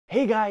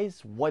Hey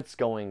guys, what's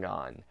going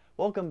on?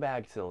 Welcome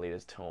back to the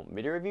latest home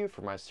video review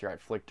from us here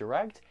at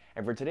FlickDirect,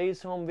 and for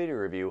today's home video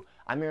review,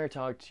 I'm here to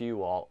talk to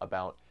you all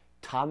about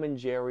Tom and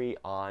Jerry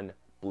on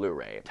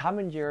Blu-ray. Tom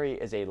and Jerry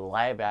is a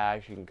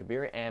live-action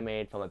computer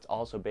animated film that's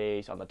also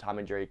based on the Tom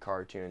and Jerry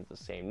cartoons the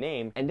same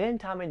name. And in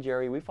Tom and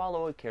Jerry, we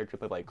follow a character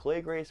played by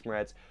Chloe Grace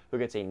Moretz who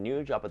gets a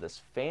new job at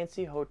this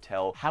fancy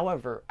hotel.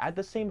 However, at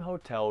the same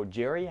hotel,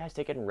 Jerry has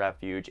taken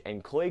refuge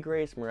and Chloe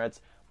Grace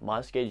Moretz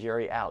must get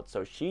Jerry out.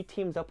 So she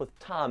teams up with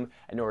Tom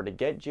in order to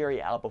get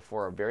Jerry out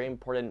before a very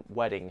important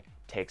wedding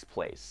takes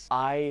place.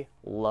 I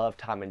love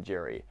Tom and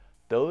Jerry.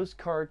 Those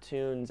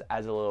cartoons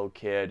as a little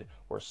kid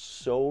were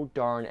so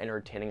darn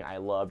entertaining. I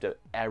loved it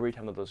every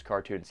time that those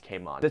cartoons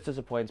came on. This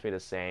disappoints me to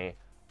say,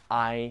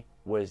 I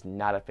was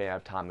not a fan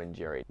of Tom and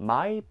Jerry.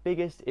 My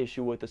biggest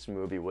issue with this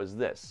movie was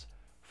this.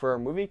 For a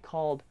movie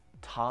called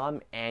Tom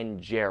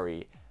and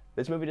Jerry,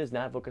 this movie does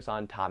not focus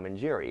on Tom and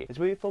Jerry. This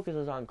movie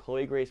focuses on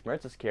Chloe Grace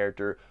Moretz's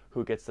character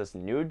who gets this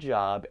new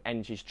job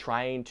and she's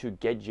trying to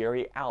get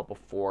Jerry out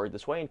before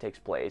this wedding takes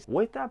place.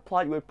 With that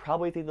plot, you would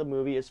probably think the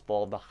movie is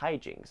full of the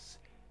hijinks.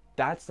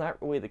 That's not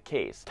really the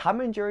case.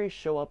 Tom and Jerry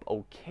show up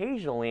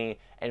occasionally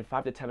in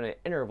 5 to 10 minute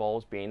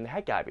intervals beating the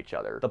heck out of each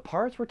other. The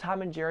parts where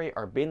Tom and Jerry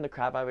are beating the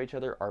crap out of each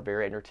other are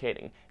very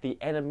entertaining. The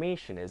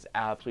animation is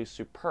absolutely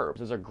superb.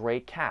 There's a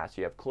great cast.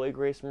 You have Chloe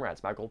Grace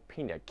Moretz, Michael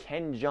Pena,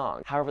 Ken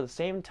Jeong. However, at the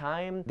same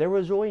time, there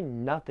was really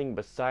nothing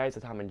besides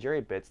the Tom and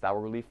Jerry bits that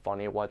were really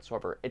funny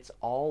whatsoever. It's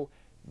all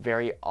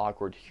very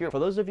awkward humor. For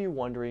those of you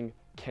wondering,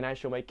 can I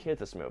show my kids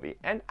this movie?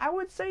 And I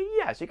would say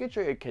yes, you can show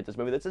your kids this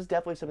movie. This is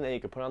definitely something that you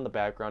can put on the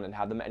background and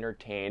have them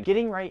entertained.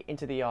 Getting right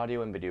into the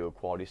audio and video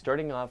quality,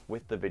 starting off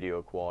with the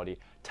video quality,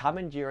 Tom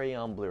and Jerry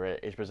on Blu-ray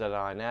is presented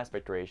on an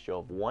aspect ratio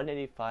of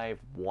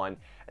 185:1,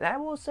 and I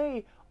will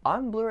say,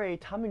 on Blu-ray,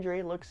 Tom and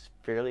Jerry looks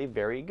fairly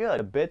very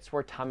good. The bits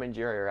where Tom and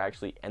Jerry are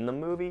actually in the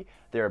movie,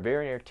 they're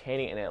very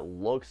entertaining and it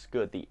looks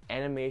good. The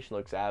animation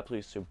looks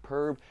absolutely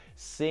superb.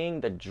 Seeing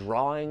the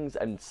drawings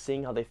and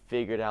seeing how they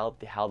figured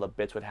out how the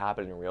bits would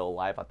happen in real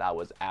life, I thought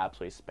was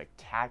absolutely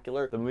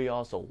spectacular. The movie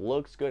also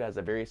looks good, has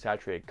a very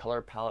saturated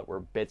color palette where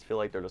bits feel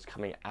like they're just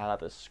coming out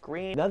of the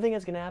screen. Nothing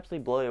is gonna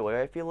absolutely blow you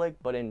away, I feel like,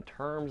 but in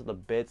terms of the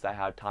bits that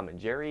have Tom and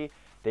Jerry,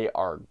 they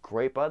are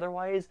great, but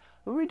otherwise,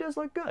 the movie does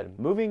look good.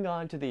 Moving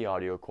on to the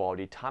audio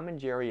quality, Tom and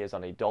Jerry is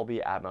on a Dolby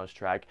Atmos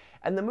track,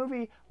 and the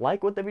movie,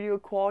 like with the video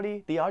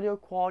quality, the audio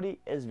quality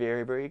is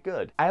very, very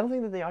good. I don't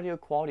think that the audio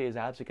quality is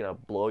absolutely gonna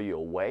blow you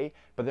away,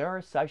 but there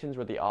are sections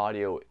where the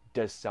audio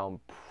does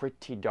sound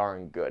pretty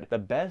darn good. The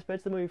best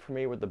bits of the movie for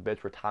me were the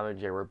bits where Tom and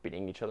Jerry were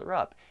beating each other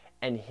up,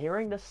 and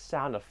hearing the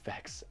sound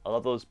effects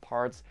of those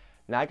parts,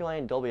 not gonna lie,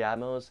 in Dolby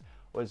Atmos,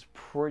 was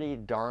pretty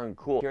darn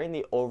cool. Hearing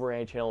the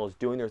overhead channels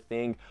doing their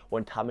thing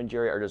when Tom and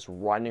Jerry are just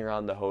running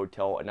around the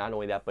hotel, and not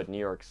only that, but New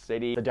York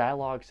City. The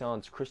dialogue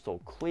sounds crystal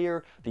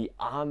clear. The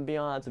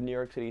ambiance of New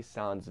York City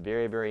sounds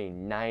very, very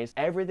nice.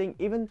 Everything,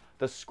 even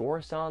the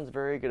score sounds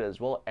very good as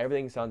well.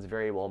 Everything sounds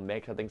very well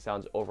mixed. Nothing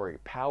sounds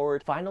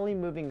overpowered. Finally,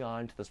 moving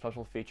on to the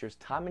special features,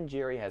 Tom and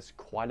Jerry has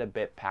quite a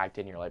bit packed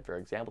in here. Like, for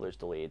example, there's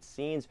deleted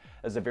scenes.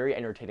 There's a very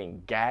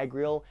entertaining gag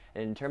reel.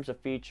 And in terms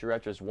of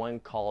featurettes, there's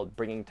one called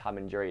Bringing Tom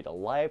and Jerry to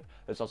Life.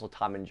 There's also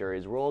Tom and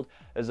Jerry's World.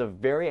 There's a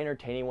very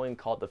entertaining one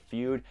called The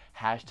Feud,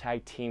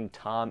 hashtag Team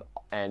Tom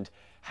and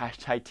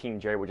hashtag Team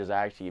Jerry, which is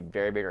actually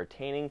very, very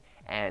entertaining,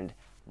 and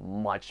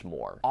much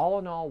more. All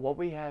in all, what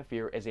we have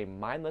here is a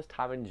mindless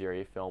Tom and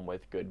Jerry film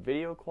with good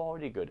video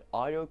quality, good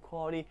audio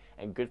quality,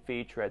 and good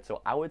featurettes.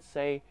 So I would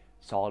say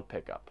solid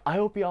pickup. I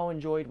hope you all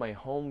enjoyed my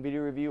home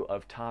video review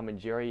of Tom and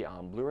Jerry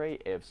on Blu-ray.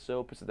 If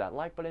so, please hit that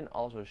like button,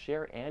 also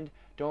share, and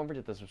don't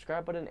forget the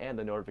subscribe button and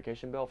the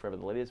notification bell for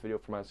whenever the latest video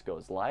from us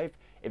goes live.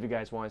 If you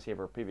guys want to see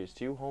our previous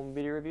 2 home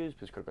video reviews,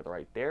 please click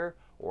right there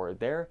or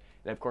there.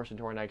 And of course,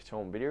 until our next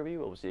home video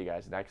review, we'll see you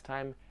guys next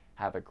time.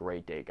 Have a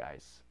great day,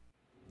 guys.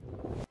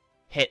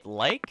 Hit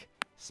like,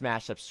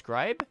 smash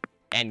subscribe,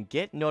 and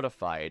get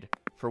notified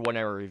for when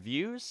our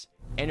reviews,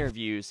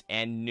 interviews,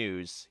 and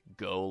news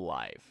go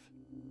live.